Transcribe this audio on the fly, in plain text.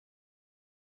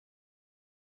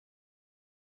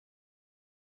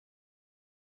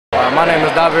My name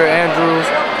is Andrews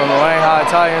from Lorain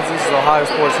Titans. This is Ohio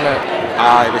Sports Net.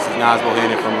 Hi, this is Nas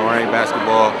Bohannon from Lorain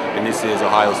Basketball, and this is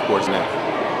Ohio Sports Net.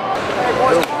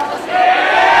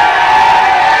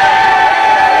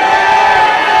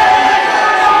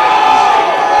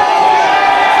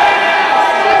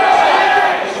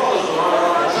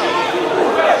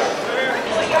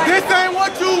 This ain't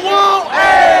what you want,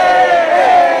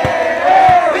 hey!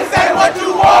 This ain't what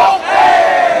you want,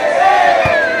 hey!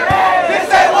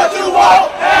 This ain't what you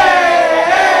want, hey!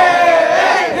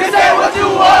 This ain't what you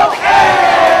want, hey!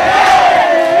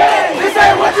 This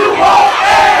ain't what you want,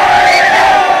 hey!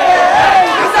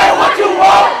 This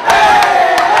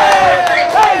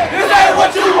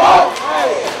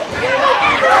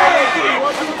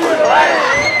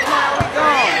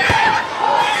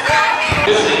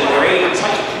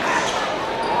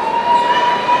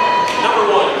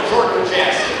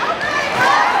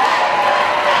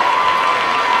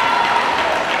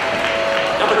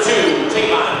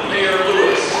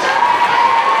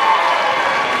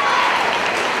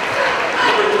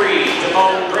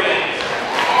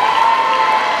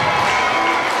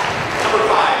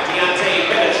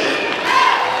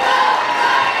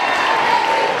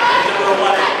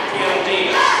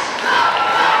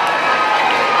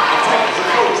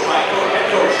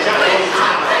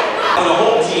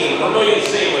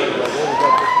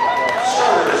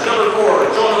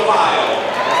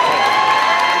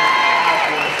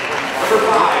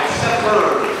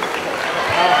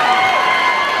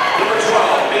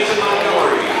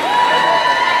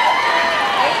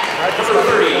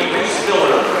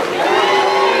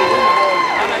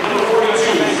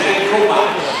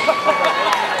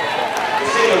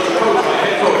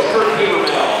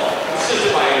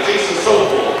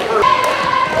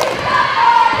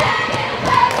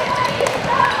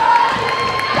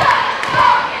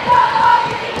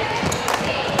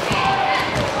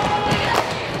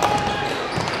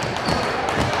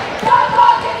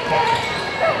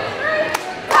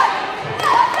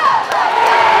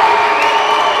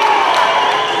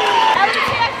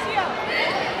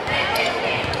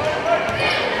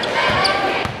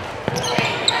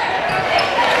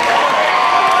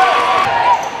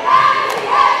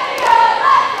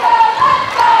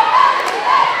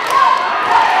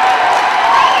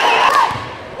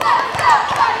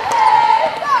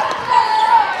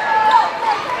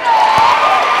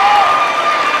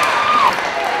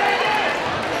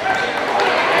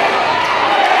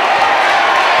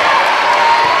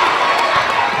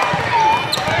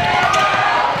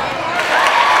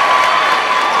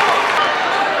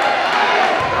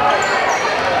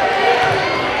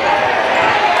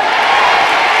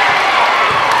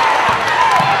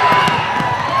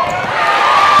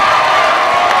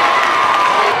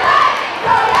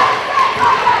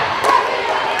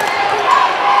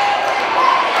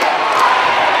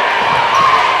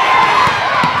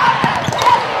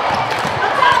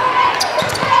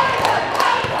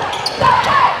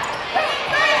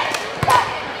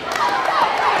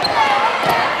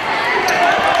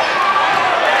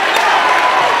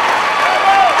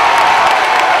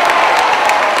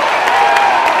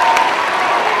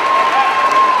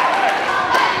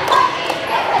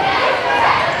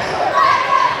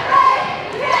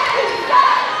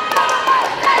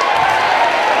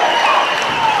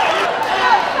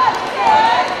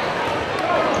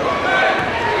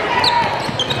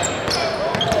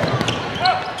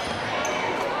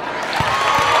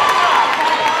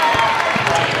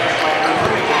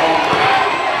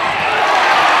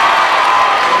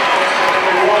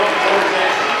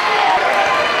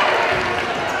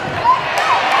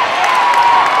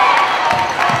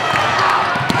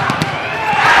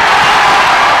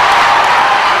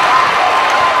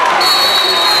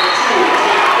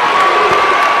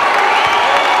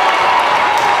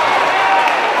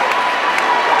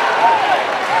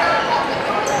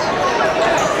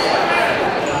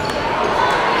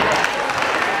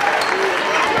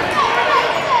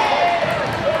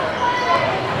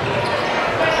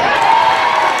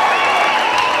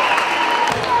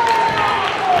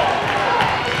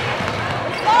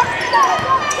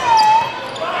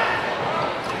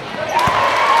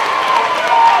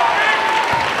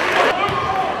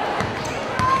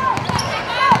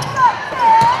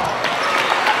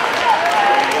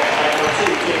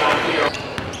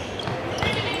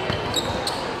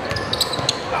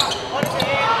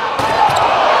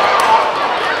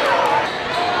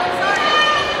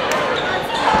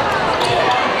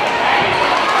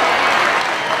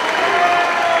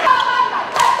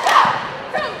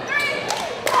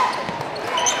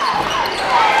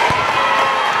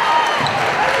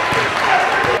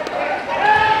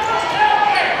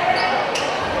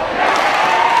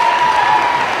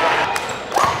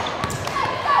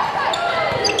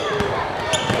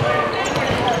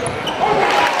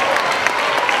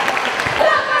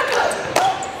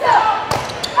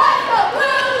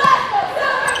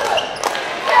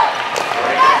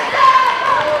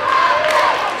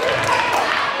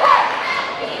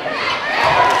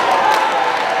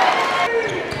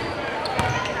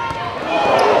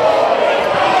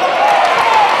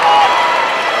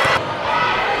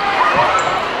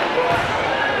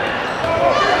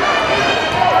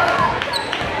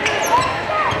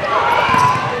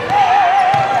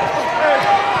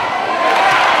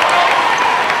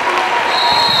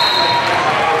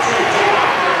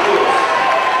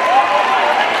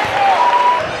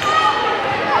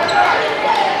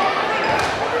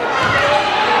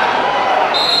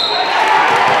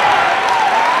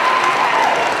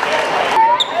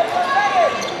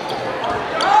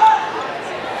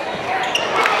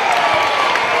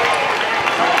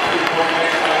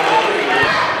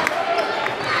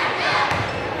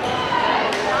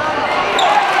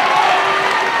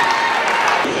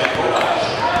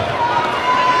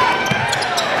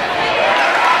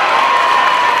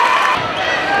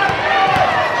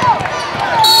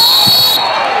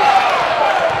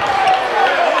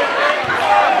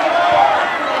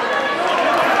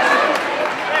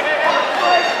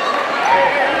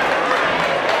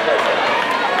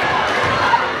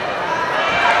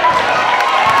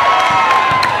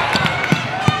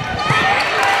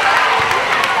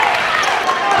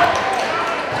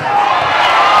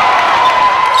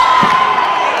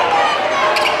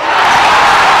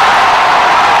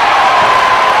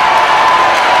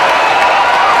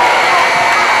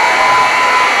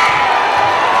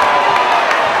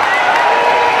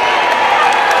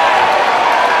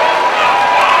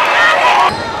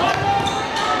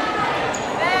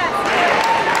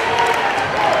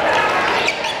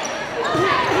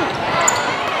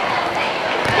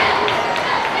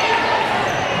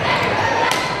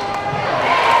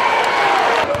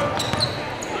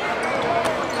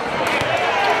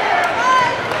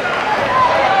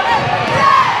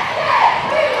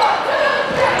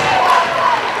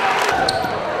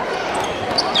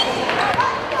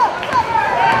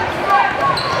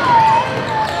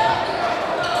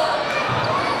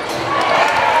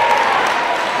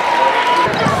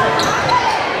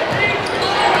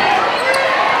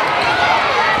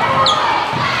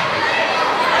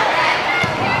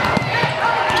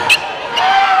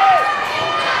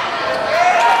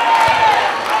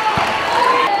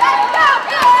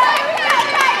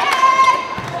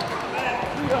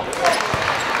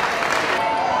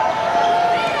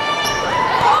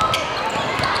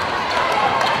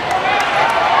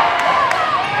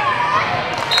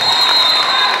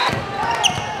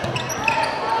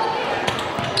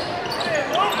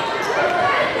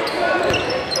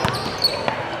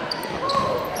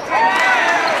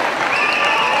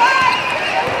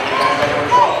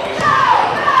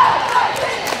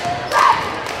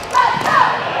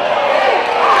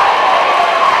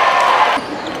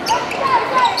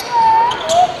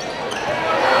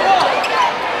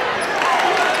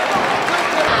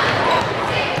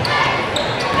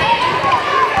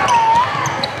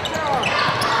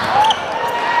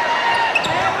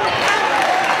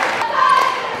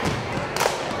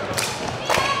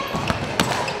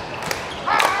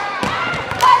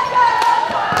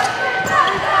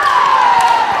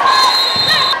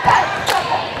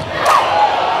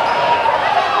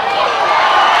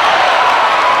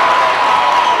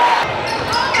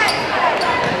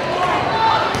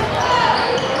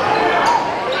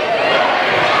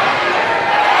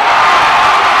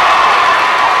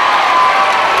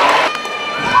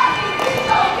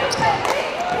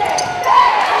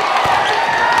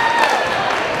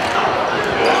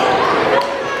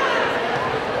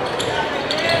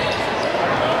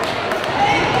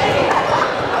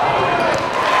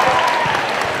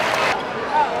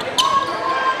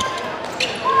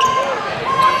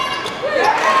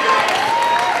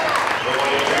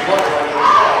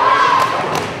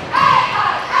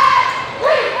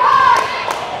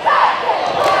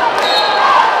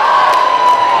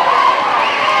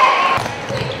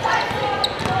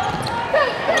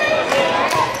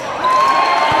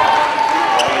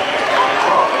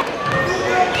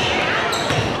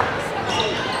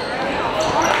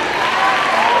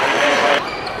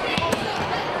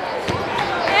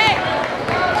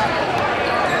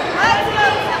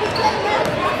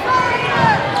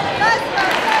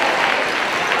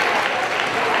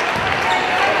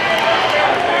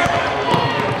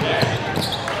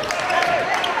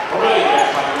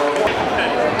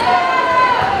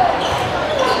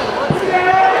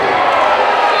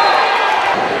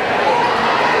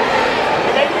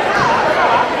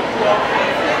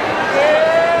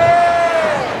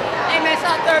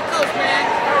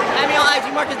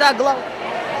got glow.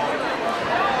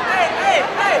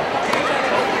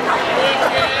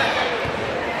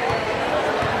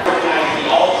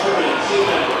 All tournament team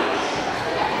members.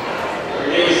 Your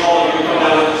name is called, you come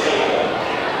down to the table.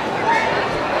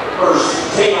 First,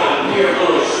 take on Pierre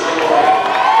Lewis from Lorain.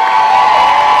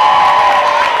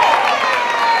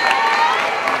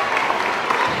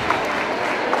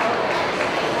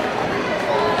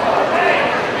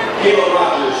 Caleb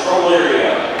Rogers from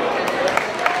Elyria.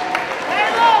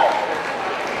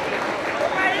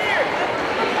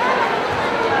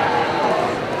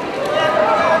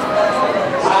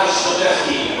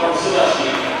 From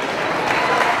Sandusky.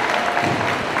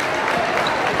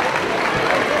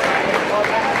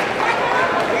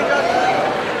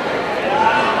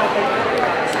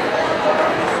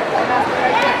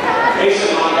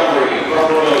 Mason Montgomery from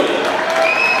Vermilion.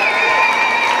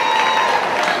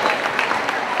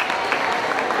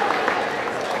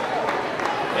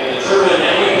 And the tournament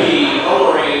MVP from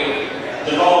Lorain,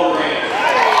 Lorain.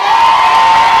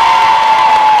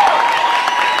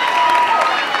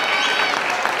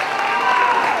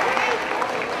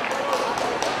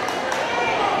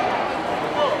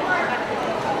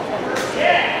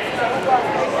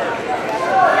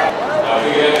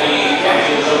 We have the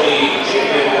captains of the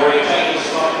champion Lorain Titans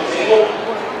on the table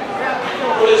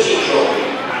for the team trophy.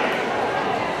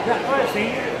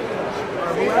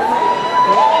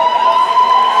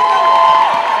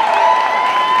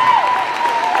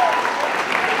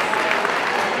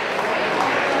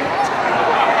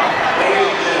 Ladies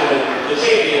and gentlemen, the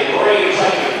champion Lorain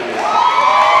Titans.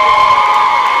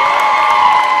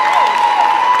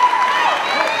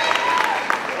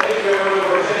 Thank you everyone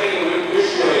for attending. We wish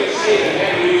you a safe and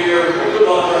happy New Year and good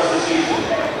luck the rest of the season.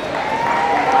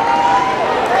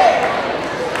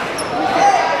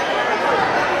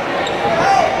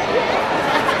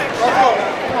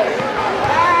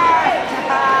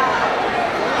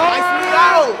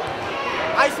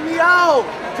 Ice me out!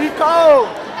 T-Code!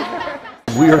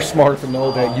 We are smart to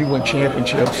know that you win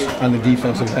championships on the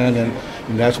defensive end, and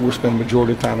that's where we spend the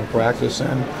majority of the time in practice,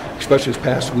 and especially this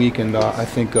past week. And I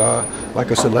think,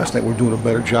 like I said last night, we're doing a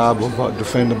better job of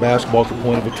defending the basketball to the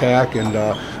point of attack and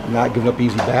not giving up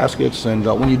easy baskets. And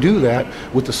when you do that,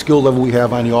 with the skill level we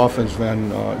have on the offense,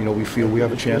 then we feel we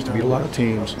have a chance to beat a lot of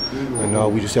teams.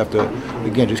 And we just have to,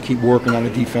 again, just keep working on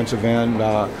the defensive end,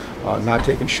 not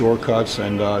taking shortcuts,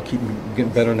 and keep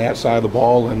getting better on that side of the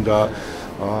ball. And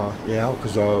yeah,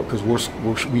 because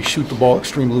we shoot the ball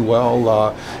extremely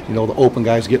well. The open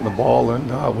guys getting the ball, and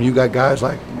when you got guys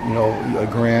like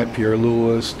Grant, Pierre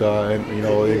Lewis, and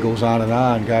it goes on and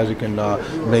on, guys that can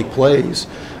make plays.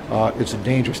 It's a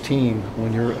dangerous team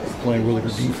when you're playing really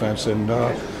good defense, and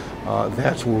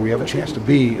that's where we have a chance to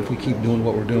be if we keep doing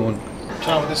what we're doing.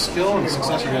 John, with the skill and the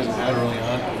success you guys have had early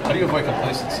on, how do you avoid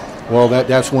complacency? Well,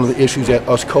 that's one of the issues that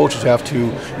us coaches have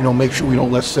to, make sure we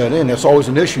don't let set in. That's always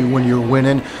an issue when you're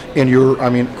winning,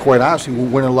 and quite honestly, we're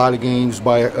winning a lot of games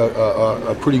by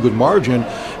a pretty good margin.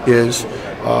 Is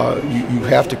you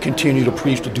have to continue to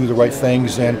preach to do the right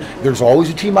things, and there's always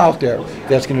a team out there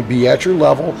that's going to be at your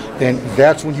level. Then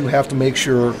that's when you have to make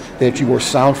sure that you are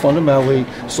sound fundamentally,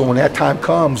 so when that time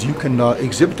comes, you can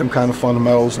exhibit them kind of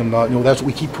fundamentals, and that's what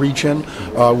we keep preaching.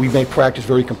 We make practice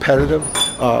very competitive,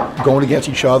 going against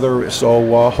each other,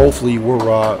 so hopefully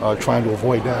we're trying to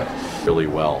avoid that. Really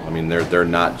well. I mean, they're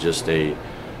not just a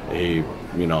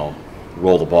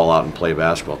roll the ball out and play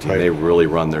basketball team. Right. They really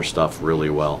run their stuff really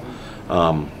well.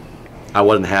 I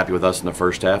wasn't happy with us in the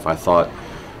first half. I thought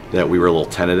that we were a little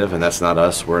tentative, and that's not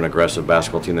us. We're an aggressive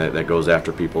basketball team that goes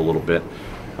after people a little bit.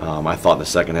 I thought in the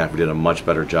second half we did a much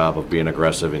better job of being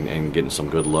aggressive and getting some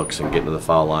good looks and getting to the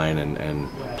foul line and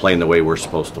playing the way we're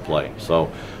supposed to play.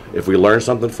 So if we learn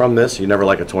something from this, you never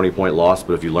like a 20-point loss,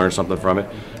 but if you learn something from it,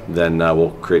 then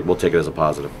we'll take it as a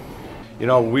positive.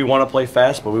 We want to play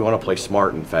fast, but we want to play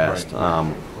smart and fast.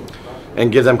 Right. And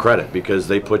give them credit, because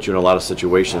they put you in a lot of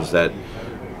situations that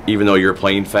even though you're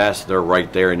playing fast, they're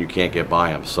right there and you can't get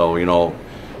by them. So, a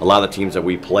lot of the teams that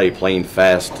we play playing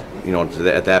fast,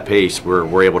 at that pace,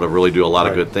 we're able to really do a lot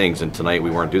of good things. And tonight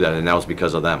we weren't do that, and that was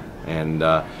because of them. And,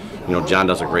 John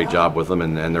does a great job with them,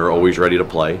 and they're always ready to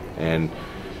play. And,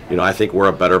 I think we're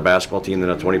a better basketball team than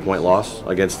a 20-point loss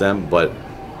against them, but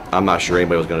I'm not sure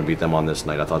anybody was going to beat them on this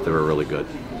night. I thought they were really good.